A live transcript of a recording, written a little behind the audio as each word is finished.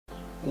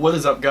What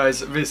is up guys,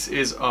 this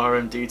is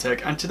RMD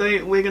Tech and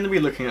today we're going to be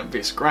looking at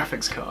this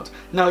graphics card.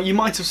 Now you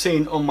might have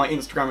seen on my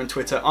Instagram and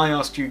Twitter I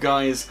asked you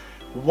guys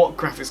what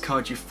graphics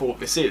card you thought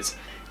this is,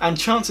 and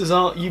chances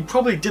are you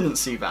probably didn't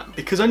see that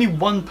because only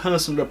one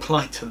person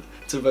replied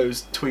to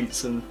those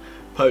tweets and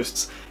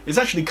posts. It's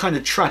actually kind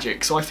of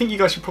tragic, so I think you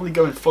guys should probably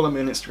go and follow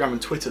me on Instagram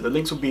and Twitter. The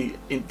links will be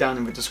down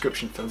in the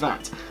description for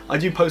that. I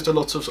do post a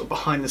lot of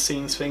behind the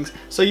scenes things,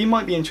 so you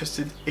might be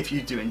interested if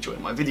you do enjoy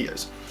my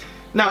videos.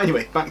 Now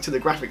anyway, back to the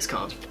graphics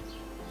card.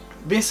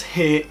 This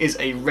here is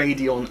a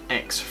Radeon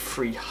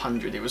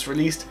X300. It was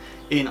released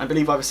in, I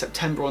believe, either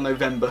September or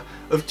November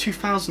of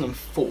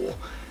 2004.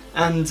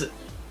 And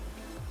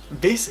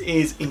this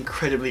is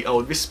incredibly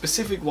old. This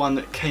specific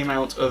one came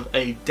out of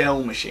a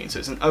Dell machine, so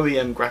it's an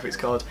OEM graphics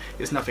card.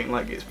 It's nothing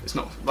like it's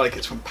not like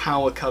it's from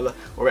Power Color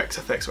or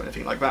XFX or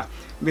anything like that.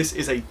 This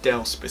is a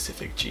Dell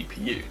specific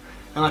GPU.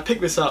 And I picked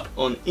this up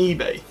on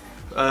eBay.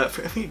 I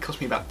think it cost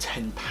me about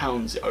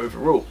 £10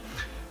 overall.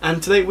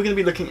 And today we're going to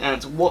be looking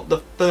at what the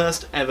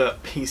first ever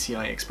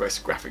PCI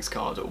Express graphics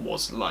card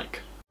was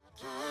like.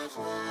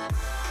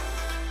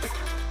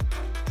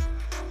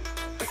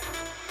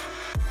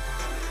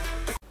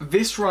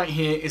 This right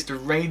here is the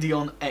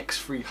Radeon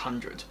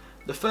X300,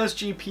 the first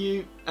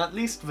GPU, at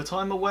least that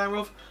I'm aware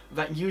of,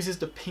 that uses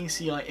the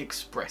PCI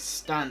Express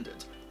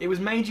standard. It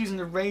was made using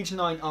the Rage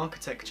 9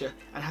 architecture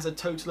and has a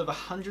total of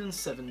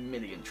 107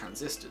 million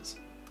transistors.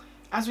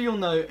 As we all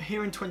know,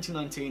 here in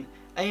 2019,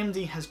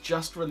 AMD has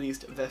just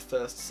released their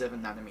first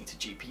 7nm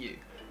GPU,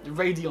 the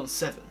Radeon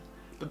 7.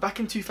 But back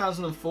in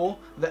 2004,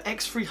 the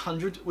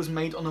X300 was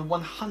made on a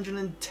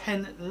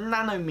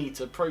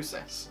 110nm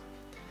process.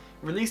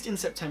 Released in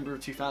September of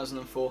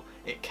 2004,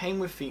 it came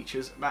with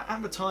features that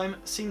at the time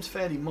seemed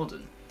fairly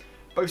modern,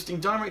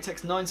 boasting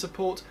DirectX 9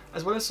 support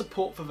as well as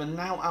support for the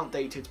now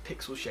outdated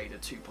Pixel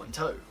Shader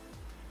 2.0.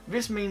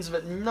 This means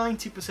that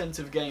 90%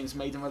 of games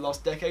made in the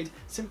last decade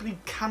simply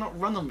cannot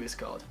run on this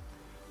card.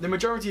 The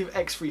majority of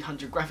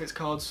X300 graphics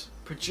cards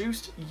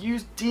produced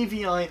use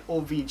DVI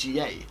or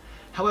VGA.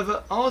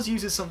 However, ours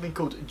uses something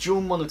called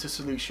Dual Monitor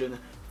Solution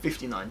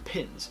 59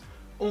 pins,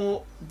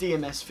 or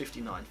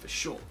DMS59 for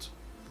short.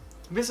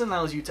 This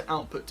allows you to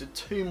output to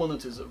two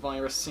monitors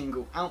via a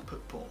single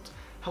output port.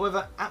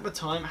 However, at the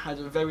time had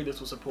very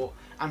little support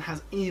and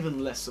has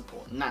even less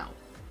support now.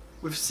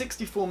 With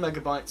 64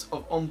 MB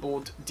of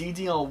onboard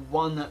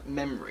DDR1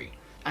 memory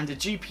and a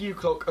GPU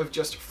clock of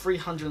just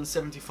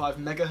 375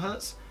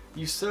 MHz,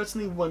 you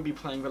certainly won't be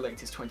playing the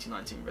latest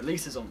 2019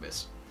 releases on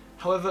this.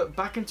 However,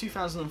 back in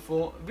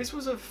 2004, this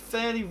was a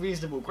fairly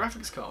reasonable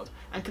graphics card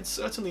and could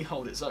certainly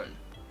hold its own.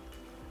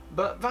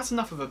 But that's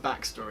enough of a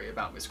backstory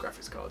about this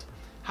graphics card.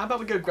 How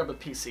about we go grab a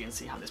PC and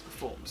see how this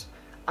performs?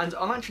 And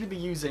I'll actually be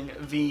using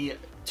the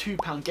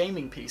 £2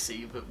 gaming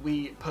PC that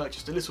we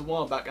purchased a little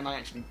while back and I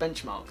actually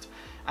benchmarked,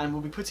 and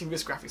we'll be putting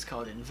this graphics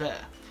card in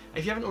there.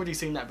 If you haven't already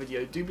seen that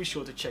video, do be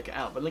sure to check it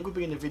out. The link will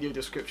be in the video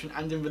description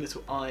and in the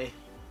little eye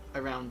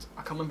around,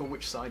 I can't remember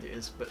which side it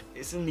is, but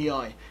it's in the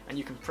eye and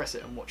you can press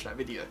it and watch that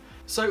video.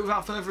 So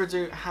without further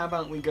ado, how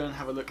about we go and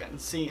have a look at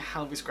and see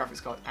how this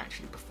graphics card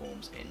actually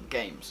performs in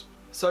games.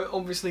 So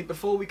obviously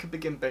before we could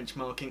begin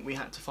benchmarking we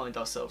had to find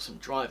ourselves some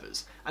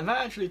drivers, and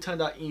that actually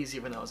turned out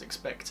easier than I was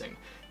expecting.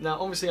 Now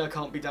obviously I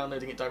can't be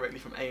downloading it directly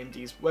from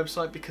AMD's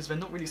website because they're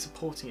not really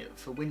supporting it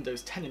for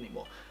Windows 10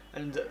 anymore,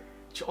 and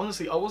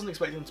honestly I wasn't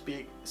expecting them to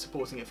be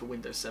supporting it for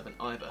Windows 7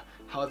 either.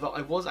 However,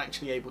 I was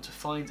actually able to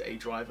find a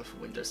driver for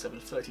Windows 7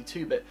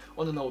 32-bit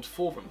on an old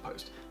forum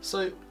post,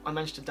 so I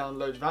managed to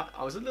download that.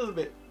 I was a little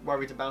bit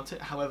worried about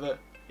it, however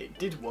it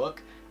did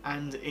work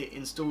and it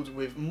installed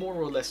with more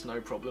or less no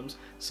problems,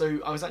 so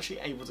I was actually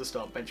able to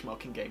start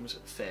benchmarking games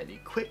fairly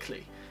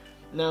quickly.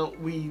 Now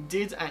we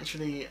did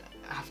actually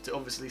have to,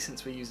 obviously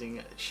since we're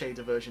using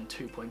Shader version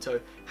 2.0,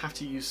 have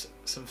to use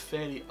some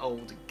fairly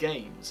old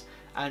games,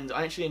 and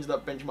I actually ended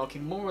up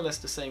benchmarking more or less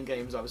the same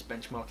games I was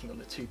benchmarking on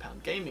the £2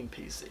 gaming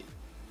PC.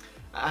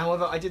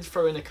 However, I did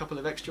throw in a couple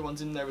of extra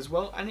ones in there as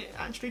well, and it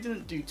actually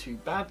didn't do too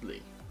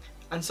badly.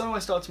 And so I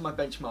started my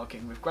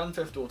benchmarking with Grand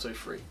Theft Auto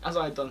 3, as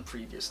I had done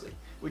previously,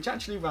 which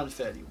actually ran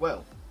fairly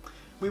well.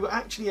 We were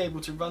actually able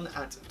to run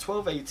at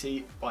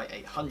 1280 by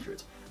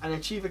 800 and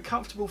achieve a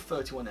comfortable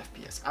 31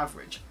 FPS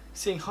average,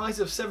 seeing highs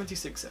of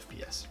 76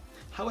 FPS.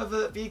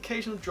 However, the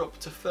occasional drop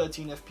to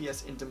 13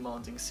 FPS in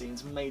demanding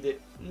scenes made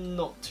it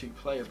not too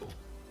playable.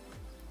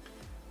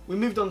 We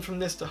moved on from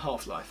this to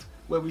Half-Life,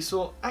 where we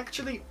saw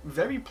actually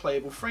very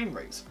playable frame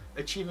rates,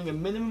 achieving a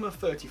minimum of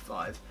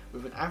 35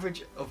 with an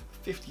average of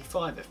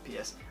 55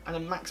 FPS and a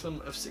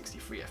maximum of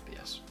 63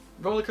 FPS.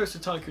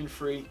 Rollercoaster Tycoon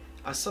 3,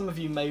 as some of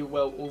you may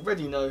well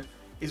already know,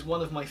 is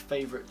one of my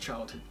favourite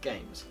childhood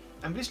games,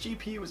 and this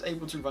GPU was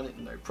able to run it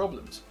no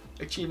problems,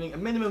 achieving a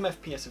minimum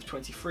FPS of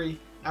 23,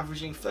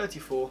 averaging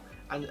 34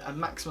 and a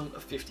maximum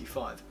of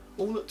 55,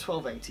 all at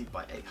 1280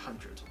 by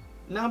 800.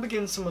 Now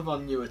begins some of our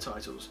newer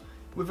titles.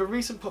 With a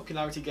recent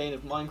popularity gain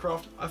of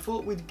Minecraft, I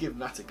thought we'd give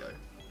that a go.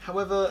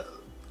 However,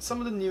 some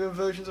of the newer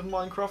versions of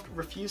Minecraft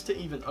refused to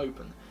even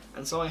open,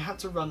 and so I had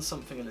to run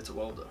something a little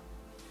older.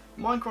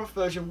 Minecraft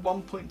version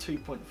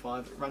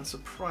 1.2.5 ran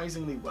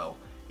surprisingly well,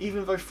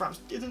 even though Fraps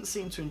didn't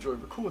seem to enjoy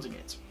recording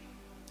it.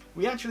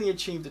 We actually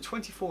achieved a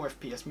 24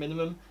 FPS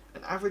minimum,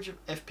 an average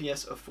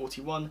FPS of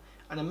 41,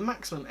 and a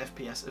maximum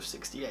FPS of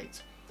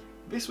 68.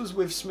 This was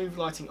with smooth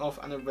lighting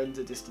off and a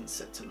render distance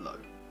set to low.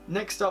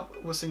 Next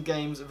up were some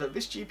games that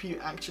this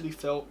GPU actually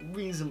felt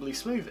reasonably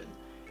smooth in.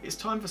 It's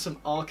time for some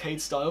arcade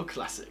style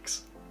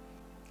classics.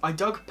 I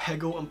dug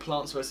Peggle and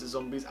Plants vs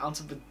Zombies out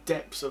of the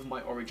depths of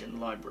my Origin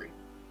library,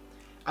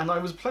 and I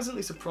was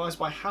pleasantly surprised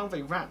by how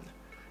they ran.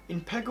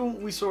 In Peggle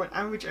we saw an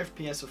average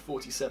FPS of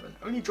 47,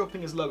 only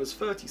dropping as low as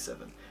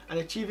 37 and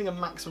achieving a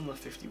maximum of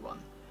 51.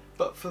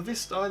 But for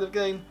this style of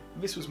game,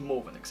 this was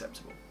more than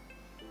acceptable.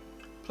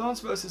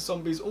 Plants vs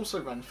Zombies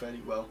also ran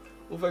fairly well,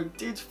 although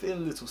did feel a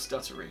little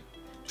stuttery,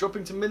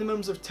 dropping to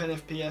minimums of 10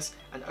 FPS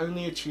and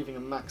only achieving a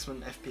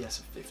maximum FPS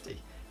of 50,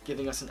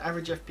 giving us an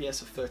average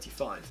FPS of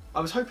 35. I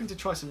was hoping to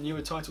try some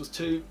newer titles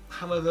too,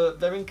 however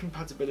their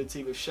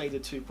incompatibility with Shader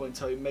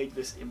 2.0 made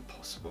this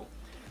impossible.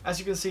 As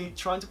you can see,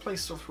 trying to play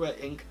Software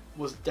Inc.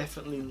 was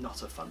definitely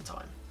not a fun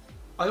time.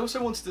 I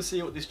also wanted to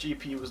see what this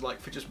GPU was like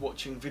for just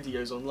watching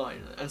videos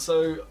online, and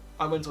so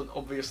I went on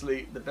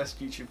obviously the best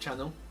YouTube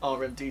channel,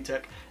 RMD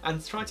Tech,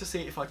 and tried to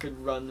see if I could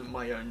run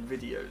my own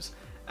videos.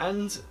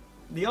 And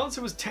the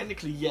answer was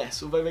technically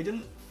yes, although they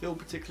didn't feel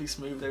particularly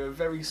smooth, they were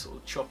very sort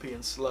of choppy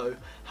and slow.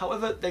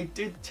 However, they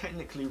did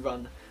technically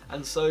run,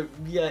 and so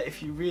yeah,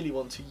 if you really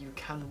want to, you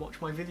can watch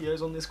my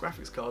videos on this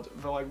graphics card,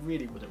 though I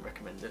really wouldn't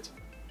recommend it.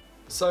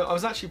 So I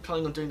was actually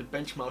planning on doing the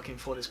benchmarking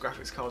for this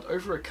graphics card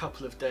over a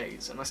couple of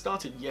days, and I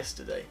started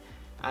yesterday,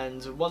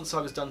 and once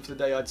I was done for the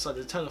day I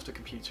decided to turn off the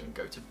computer and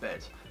go to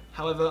bed.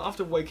 However,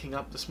 after waking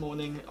up this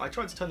morning, I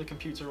tried to turn the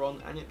computer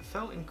on and it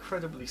felt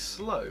incredibly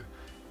slow.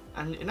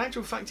 And in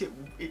actual fact it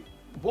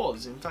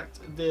was. In fact,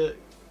 the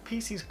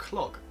PC's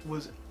clock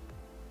was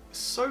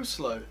so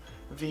slow,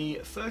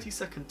 the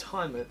 30-second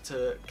timer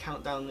to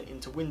count down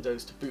into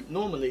Windows to boot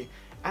normally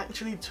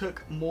actually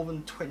took more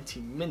than 20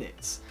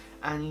 minutes.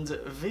 And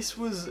this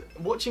was,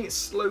 watching it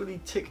slowly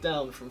tick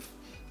down from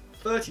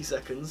 30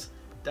 seconds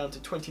down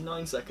to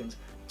 29 seconds,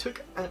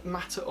 took a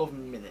matter of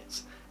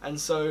minutes. And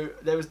so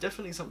there was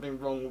definitely something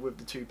wrong with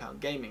the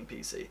 £2 gaming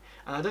PC,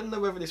 and I don't know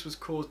whether this was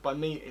caused by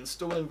me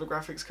installing the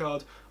graphics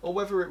card or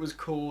whether it was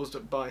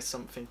caused by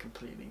something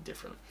completely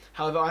different.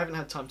 However, I haven't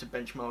had time to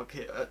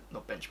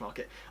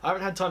I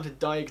haven't had time to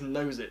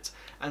diagnose it,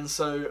 and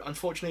so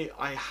unfortunately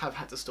I have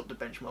had to stop the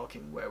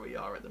benchmarking where we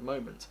are at the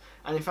moment.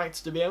 And in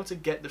fact, to be able to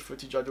get the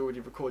footage I'd already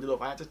recorded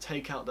off, I had to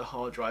take out the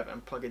hard drive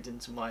and plug it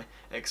into my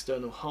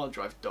external hard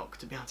drive dock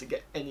to be able to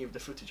get any of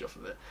the footage off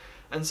of it.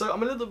 And so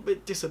I'm a little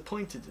bit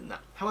disappointed in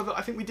that. However,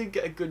 I think we did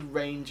get a good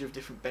range of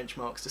different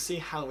benchmarks to see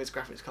how this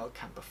graphics card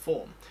can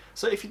perform.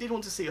 So if you did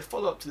want to see a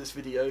follow-up to this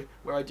video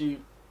where I do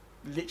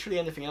literally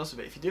anything else with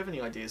it, if you do have any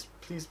ideas,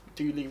 please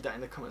do leave that in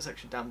the comment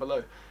section down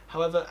below.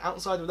 However,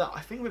 outside of that,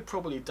 I think we're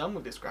probably done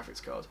with this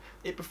graphics card.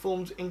 It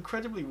performs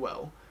incredibly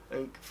well.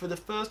 For the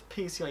first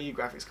PCI-E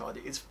graphics card,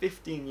 it is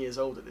 15 years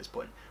old at this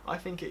point. I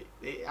think it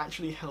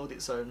actually held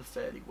its own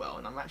fairly well,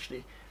 and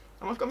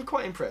I'm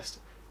quite impressed.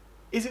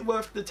 Is it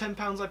worth the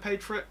 £10 I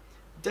paid for it?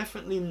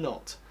 Definitely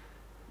not.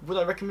 Would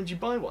I recommend you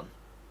buy one?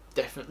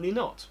 Definitely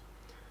not.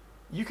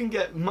 You can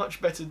get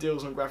much better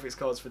deals on graphics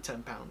cards for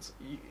 £10.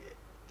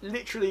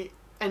 Literally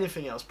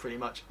anything else pretty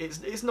much.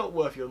 It's not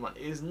worth your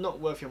money. It is not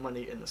worth your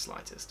money in the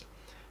slightest.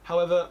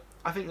 However,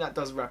 I think that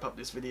does wrap up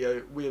this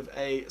video with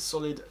a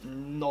solid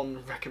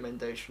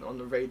non-recommendation on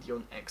the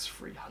Radeon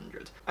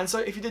X300. And so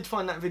if you did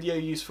find that video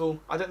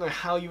useful, I don't know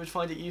how you would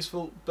find it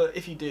useful, but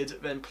if you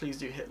did, then please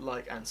do hit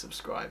like and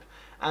subscribe.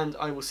 And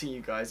I will see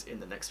you guys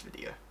in the next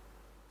video.